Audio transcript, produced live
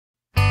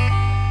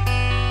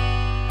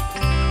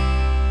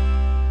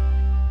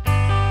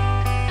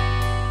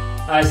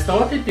I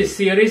started this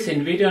series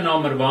in video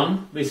number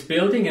 1 with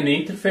building an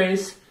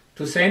interface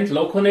to send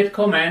LocoNet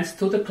commands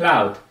to the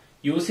cloud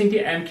using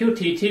the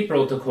MQTT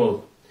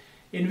protocol.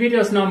 In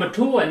videos number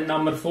 2 and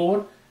number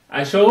 4,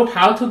 I showed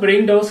how to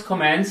bring those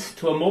commands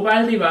to a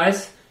mobile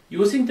device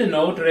using the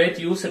Node-RED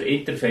user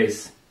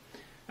interface.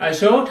 I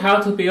showed how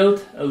to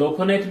build a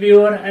LocoNet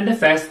Viewer and a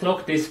fast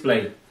clock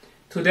display.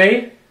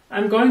 Today,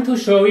 I'm going to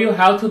show you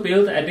how to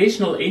build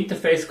additional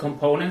interface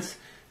components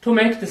to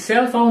make the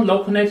cell phone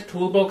LocoNet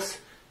Toolbox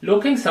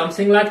looking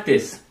something like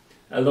this: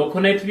 a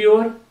LocoNet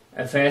Viewer,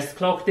 a fast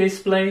clock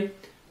display,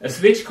 a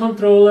switch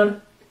controller,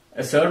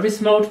 a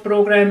service mode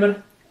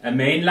programmer, a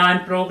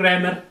mainline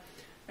programmer,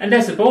 and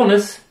as a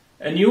bonus,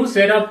 a new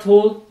setup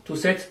tool to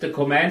set the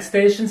command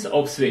station's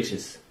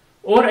OpSwitches,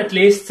 or at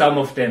least some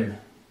of them.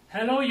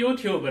 Hello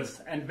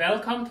YouTubers, and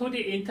welcome to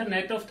the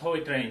Internet of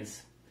Toy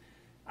Trains.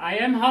 I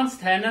am Hans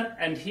Tanner,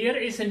 and here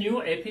is a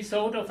new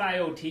episode of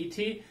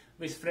IoTT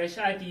with fresh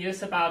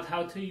ideas about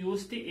how to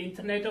use the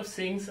Internet of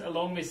Things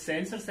along with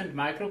sensors and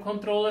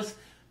microcontrollers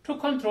to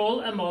control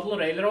a model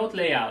railroad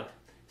layout.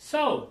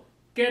 So,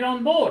 get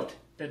on board!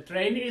 The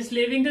train is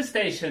leaving the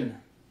station.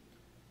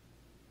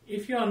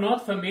 If you are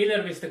not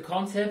familiar with the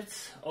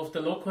concepts of the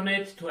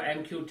LocoNet to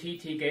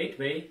MQTT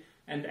gateway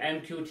and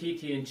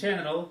MQTT in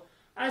general,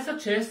 I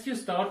suggest you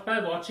start by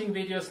watching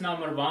videos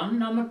number 1,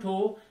 number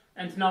 2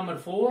 and number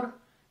 4,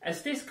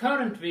 as this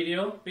current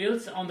video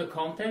builds on the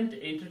content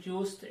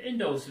introduced in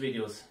those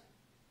videos.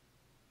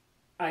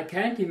 I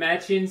can't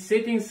imagine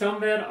sitting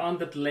somewhere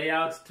under the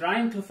layout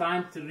trying to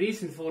find the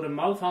reason for a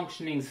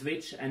malfunctioning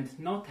switch and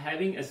not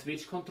having a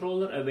switch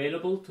controller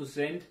available to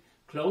send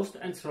closed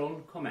and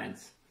thrown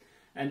commands.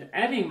 And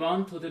adding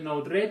one to the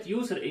Node-RED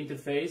user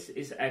interface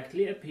is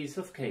actually a piece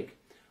of cake.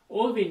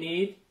 All we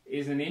need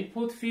is an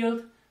input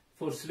field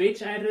for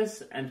switch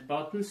address and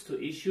buttons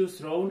to issue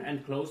thrown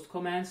and closed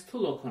commands to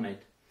LocoNet.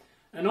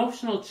 An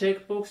optional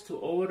checkbox to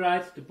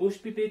override the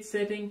push-bit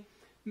setting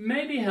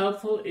may be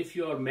helpful if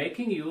you are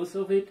making use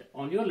of it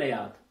on your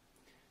layout.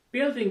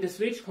 Building the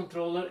switch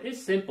controller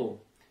is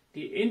simple.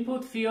 The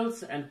input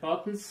fields and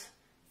buttons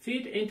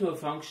feed into a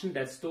function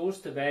that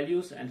stores the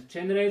values and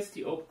generates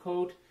the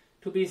opcode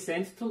to be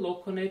sent to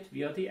LocoNet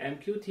via the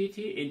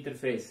MQTT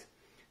interface.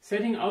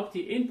 Setting up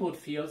the input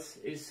fields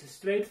is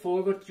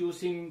straightforward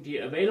using the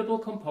available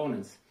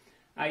components.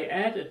 I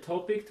add a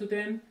topic to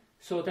them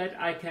so that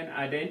I can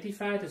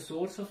identify the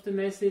source of the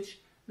message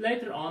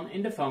later on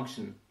in the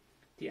function.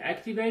 The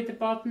Activator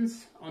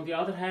buttons, on the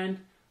other hand,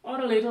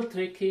 are a little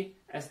tricky,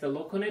 as the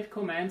LocoNet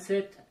command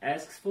set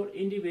asks for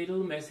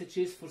individual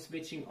messages for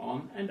switching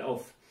on and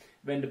off.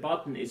 When the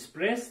button is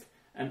pressed,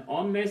 an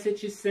on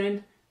message is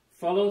sent,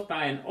 followed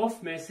by an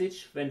off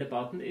message when the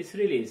button is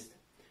released.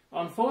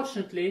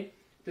 Unfortunately,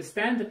 the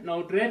standard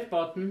Node-RED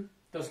button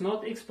does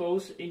not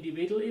expose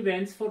individual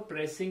events for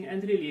pressing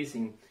and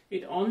releasing.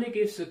 It only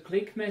gives a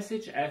click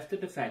message after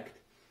the fact.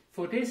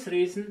 For this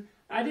reason,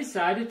 I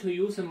decided to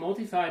use a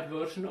modified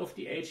version of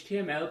the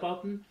HTML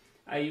button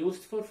I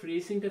used for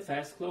freezing the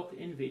fast clock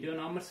in video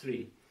number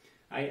 3.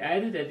 I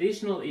added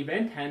additional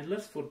event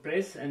handlers for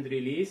press and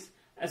release,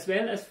 as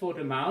well as for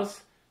the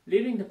mouse,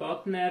 leaving the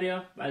button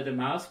area while the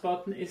mouse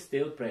button is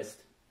still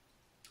pressed.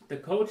 The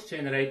code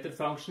generator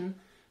function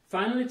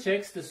finally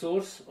checks the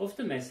source of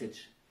the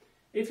message.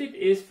 If it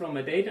is from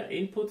a data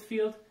input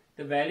field,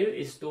 the value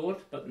is stored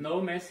but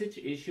no message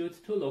issued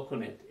to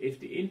LocoNet.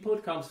 If the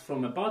input comes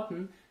from a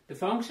button, the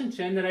function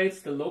generates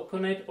the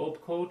LocoNet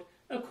opcode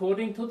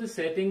according to the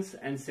settings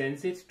and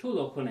sends it to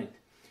LocoNet.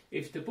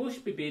 If the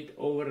push-bit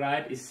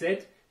override is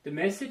set, the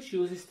message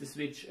uses the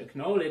switch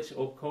acknowledge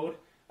opcode,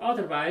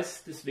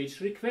 otherwise the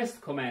switch request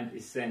command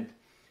is sent.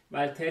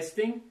 While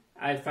testing,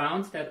 I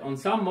found that on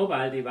some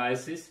mobile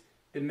devices,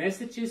 the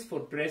messages for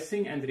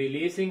pressing and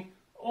releasing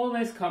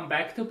always come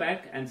back to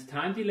back, and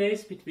time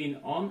delays between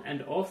on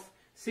and off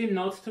seem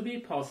not to be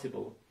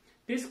possible.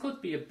 This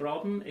could be a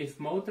problem if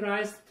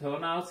motorized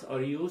turnouts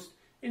are used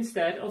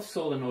instead of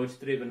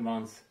solenoid-driven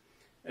ones.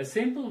 A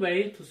simple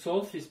way to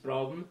solve this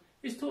problem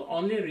is to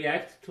only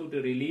react to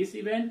the release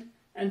event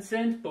and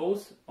send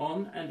both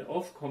on and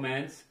off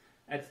commands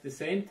at the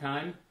same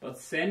time, but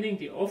sending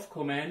the off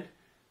command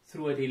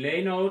through a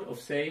delay node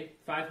of, say,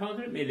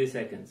 500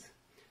 milliseconds.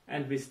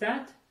 And with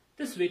that,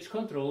 the switch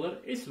controller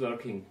is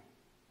working.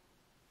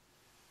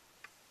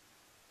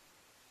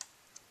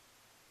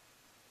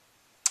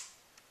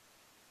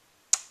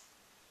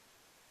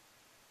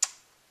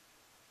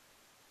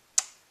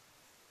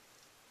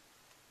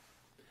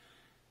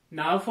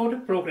 Now for the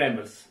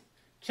programmers.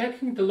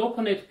 Checking the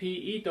LocoNet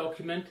PE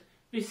document,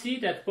 we see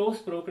that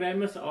both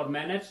programmers are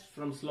managed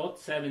from slot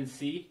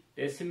 7C,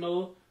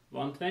 decimal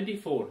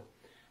 124,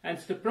 and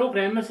the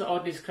programmers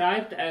are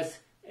described as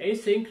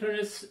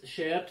asynchronous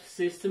shared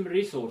system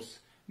resource,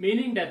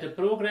 meaning that the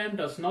program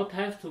does not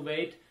have to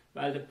wait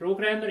while the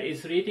programmer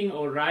is reading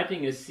or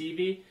writing a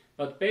CV,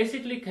 but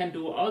basically can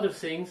do other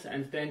things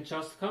and then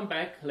just come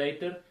back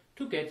later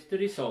to get the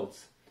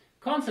results.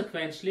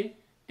 Consequently,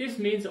 this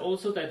means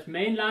also that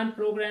mainline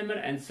programmer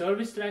and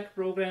service track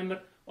programmer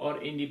are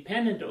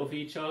independent of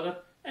each other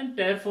and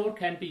therefore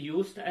can be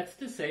used at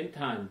the same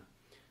time.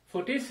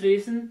 For this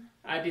reason,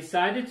 I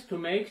decided to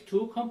make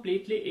two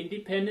completely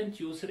independent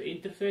user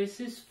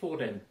interfaces for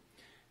them.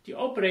 The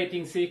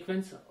operating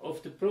sequence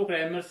of the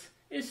programmers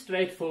is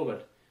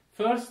straightforward.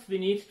 First, we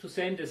need to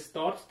send a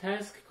start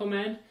task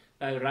command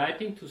by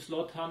writing to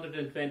slot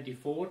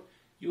 124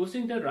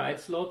 using the write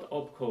slot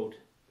opcode.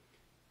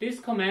 This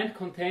command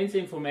contains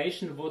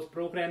information what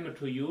programmer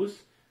to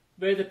use,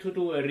 whether to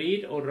do a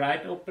read or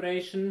write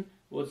operation,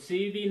 what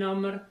CV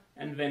number,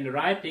 and when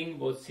writing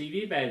what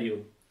CV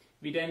value.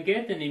 We then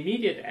get an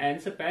immediate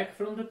answer back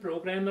from the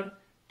programmer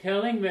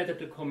telling whether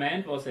the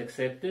command was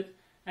accepted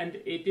and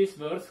it is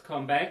worth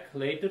come back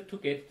later to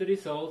get the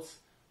results,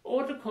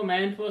 or the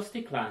command was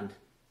declined.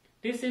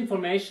 This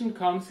information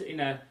comes in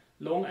a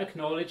long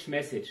acknowledge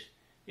message.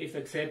 If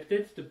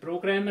accepted, the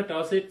programmer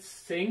does its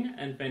thing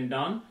and when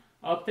done,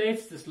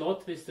 updates the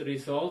slot with the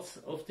results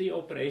of the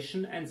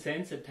operation and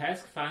sends a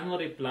task final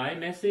reply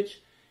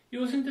message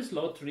using the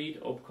slot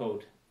read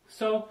opcode.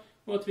 So,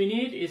 what we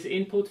need is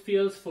input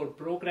fields for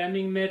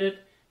programming method,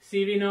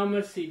 CV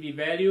number, CV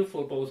value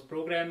for both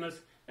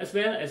programmers, as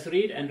well as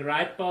read and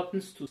write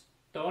buttons to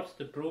start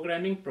the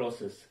programming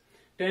process.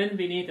 Then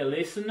we need a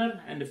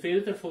listener and a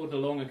filter for the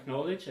long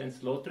acknowledge and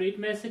slot read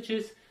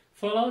messages,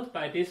 followed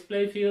by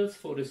display fields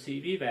for the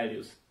CV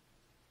values.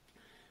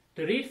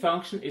 The read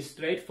function is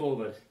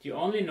straightforward. The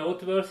only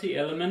noteworthy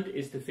element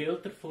is the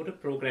filter for the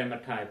programmer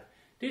type.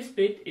 This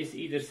bit is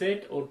either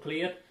set or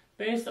cleared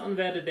based on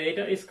where the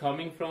data is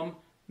coming from,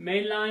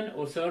 mainline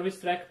or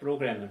service track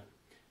programmer.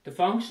 The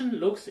function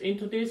looks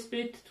into this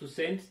bit to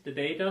send the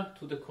data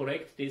to the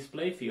correct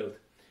display field.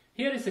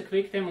 Here is a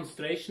quick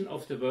demonstration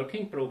of the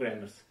working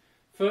programmers.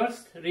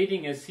 First,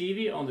 reading a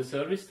CV on the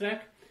service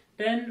track,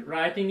 then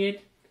writing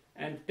it,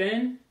 and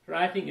then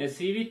writing a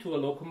CV to a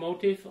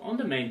locomotive on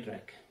the main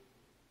track.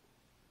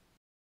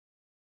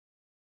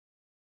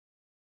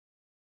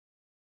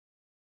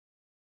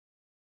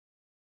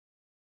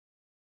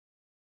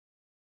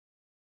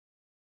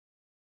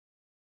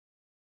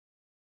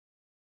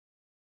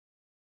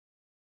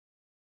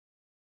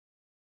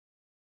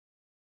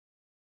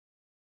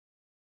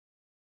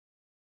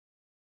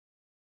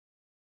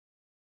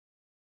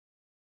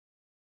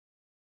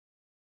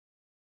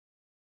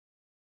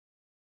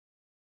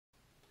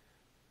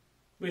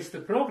 With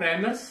the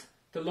programmers,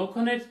 the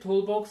LocoNet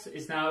Toolbox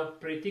is now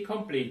pretty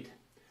complete.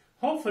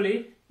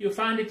 Hopefully, you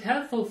find it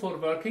helpful for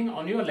working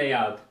on your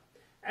layout.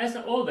 As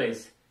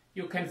always,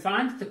 you can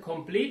find the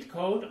complete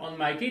code on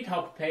my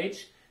GitHub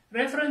page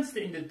referenced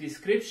in the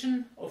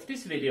description of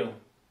this video.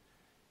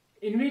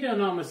 In video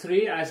number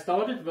 3, I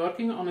started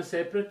working on a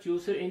separate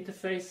user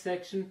interface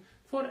section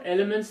for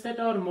elements that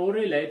are more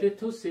related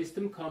to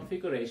system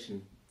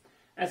configuration.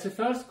 As a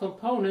first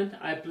component,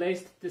 I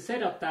placed the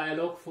setup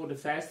dialog for the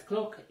fast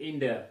clock in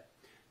there.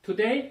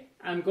 Today,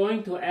 I'm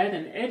going to add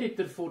an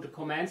editor for the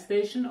command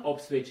station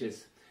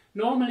OpSwitches.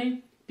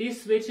 Normally,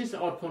 these switches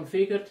are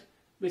configured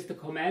with the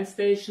command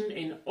station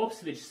in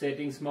OpSwitch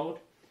settings mode,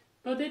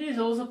 but it is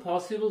also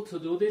possible to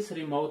do this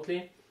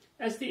remotely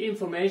as the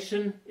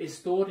information is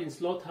stored in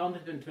slot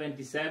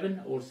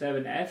 127 or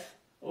 7F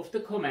of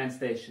the command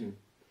station.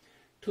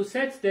 To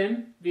set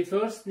them, we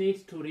first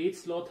need to read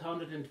slot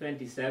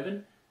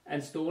 127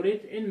 and store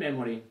it in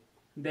memory.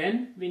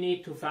 Then we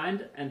need to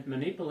find and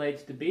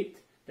manipulate the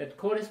bit that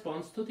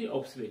corresponds to the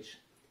OpSwitch.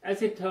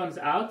 As it turns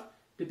out,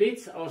 the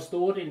bits are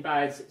stored in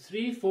bytes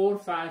 3, 4,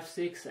 5,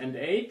 6 and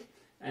 8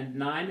 and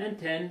 9 and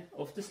 10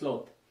 of the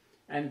slot,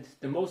 and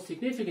the most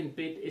significant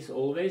bit is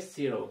always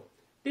 0.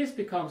 This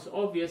becomes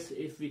obvious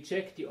if we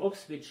check the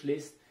OpSwitch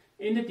list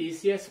in the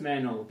DCS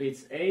manual.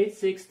 Bits 8,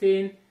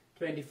 16,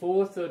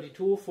 24,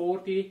 32,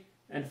 40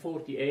 and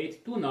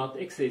 48 do not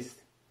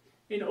exist.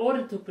 In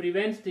order to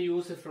prevent the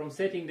user from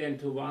setting them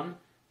to 1,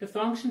 the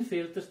function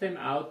filters them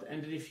out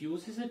and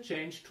refuses a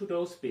change to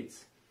those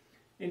bits.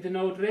 In the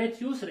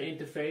Node-RED user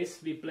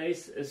interface, we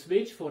place a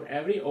switch for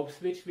every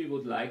OpSwitch we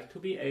would like to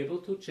be able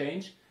to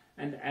change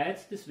and add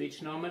the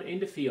switch number in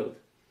the field.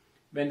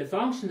 When the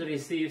function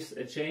receives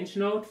a change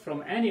node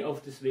from any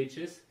of the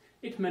switches,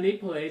 it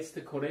manipulates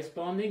the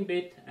corresponding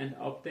bit and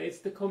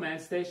updates the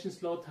command station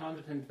slot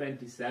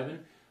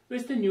 127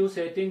 with the new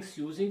settings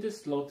using the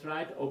slot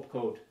write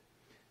opcode.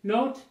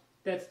 Note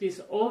that this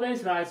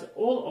always writes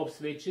all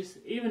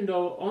OpSwitches even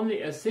though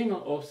only a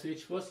single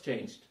OpSwitch was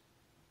changed.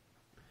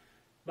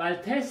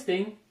 While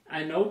testing,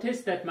 I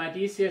noticed that my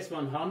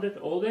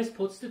DCS100 always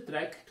puts the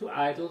track to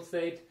idle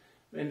state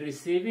when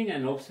receiving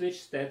an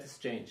OpSwitch status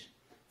change.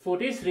 For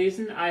this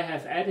reason, I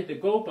have added a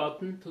Go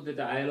button to the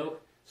dialog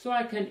so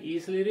I can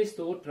easily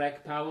restore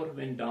track power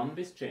when done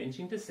with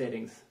changing the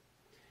settings.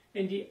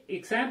 In the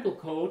example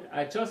code,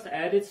 I just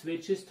added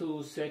switches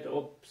to set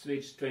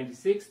OpSwitch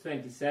 26,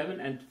 27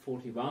 and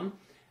 41,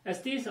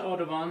 as these are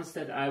the ones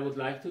that I would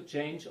like to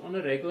change on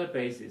a regular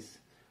basis.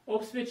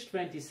 OpSwitch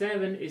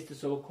 27 is the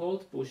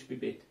so-called pushby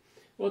bit.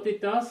 What it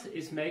does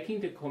is making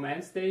the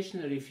command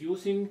station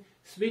refusing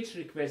switch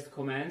request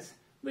commands,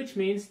 which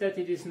means that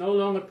it is no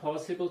longer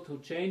possible to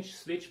change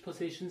switch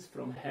positions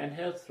from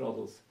handheld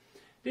throttles.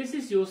 This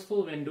is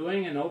useful when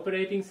doing an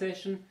operating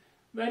session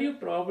where you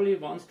probably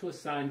want to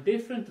assign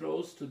different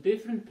roles to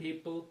different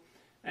people,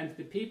 and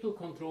the people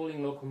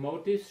controlling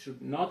locomotives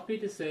should not be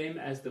the same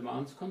as the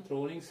ones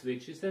controlling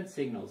switches and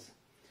signals.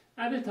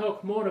 I will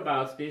talk more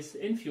about this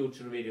in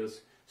future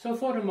videos, so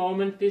for the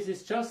moment this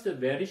is just a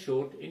very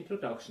short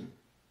introduction.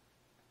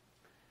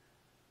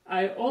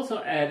 I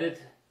also added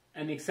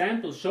an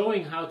example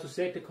showing how to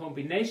set a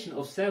combination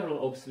of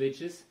several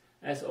OpSwitches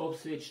as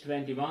OpSwitch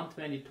 21,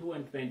 22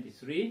 and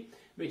 23,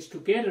 which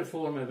together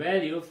form a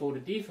value for the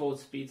default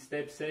speed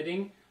step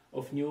setting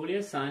of newly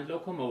assigned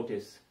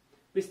locomotives.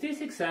 With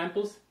these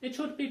examples, it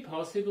should be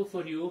possible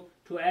for you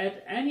to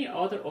add any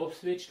other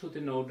OpSwitch to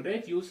the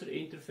Node-RED user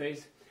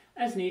interface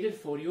as needed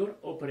for your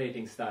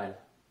operating style.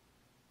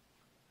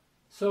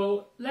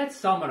 So let's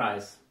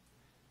summarize.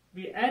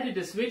 We added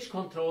a switch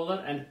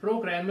controller and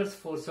programmers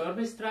for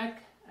service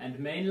track and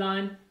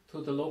mainline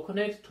to the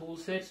LocoNet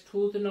toolset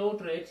to the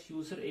Node-RED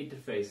user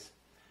interface.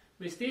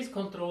 With these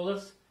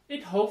controllers,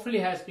 it hopefully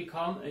has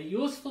become a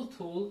useful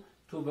tool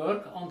to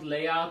work on the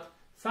layout,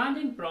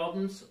 finding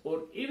problems,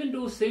 or even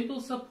do simple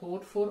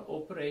support for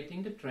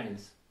operating the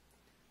trains.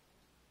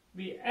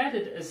 We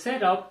added a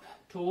setup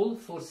tool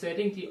for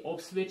setting the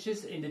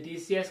OpSwitches in the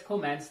DCS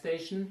command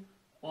station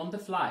on the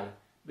fly,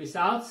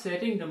 without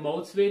setting the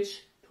mode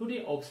switch to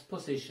the ops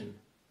position.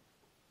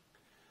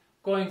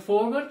 Going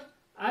forward,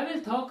 I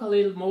will talk a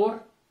little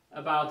more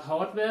about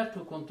hardware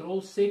to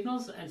control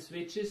signals and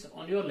switches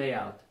on your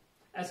layout.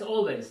 As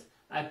always,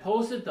 I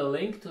posted the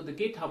link to the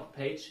GitHub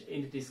page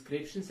in the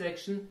description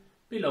section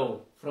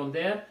below. From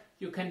there,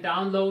 you can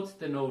download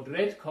the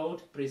Node-RED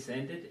code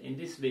presented in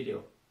this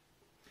video.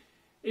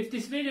 If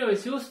this video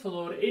is useful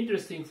or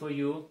interesting for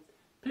you,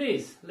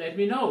 please let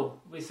me know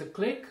with a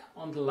click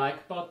on the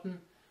like button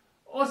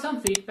or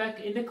some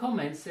feedback in the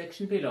comments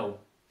section below.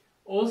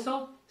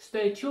 Also,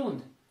 stay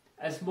tuned,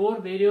 as more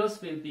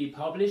videos will be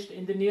published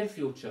in the near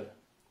future.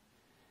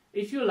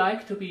 If you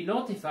like to be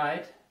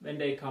notified when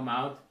they come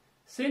out,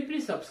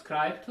 simply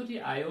subscribe to the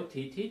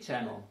IoTT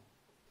channel.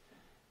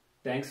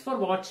 Thanks for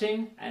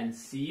watching and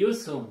see you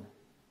soon.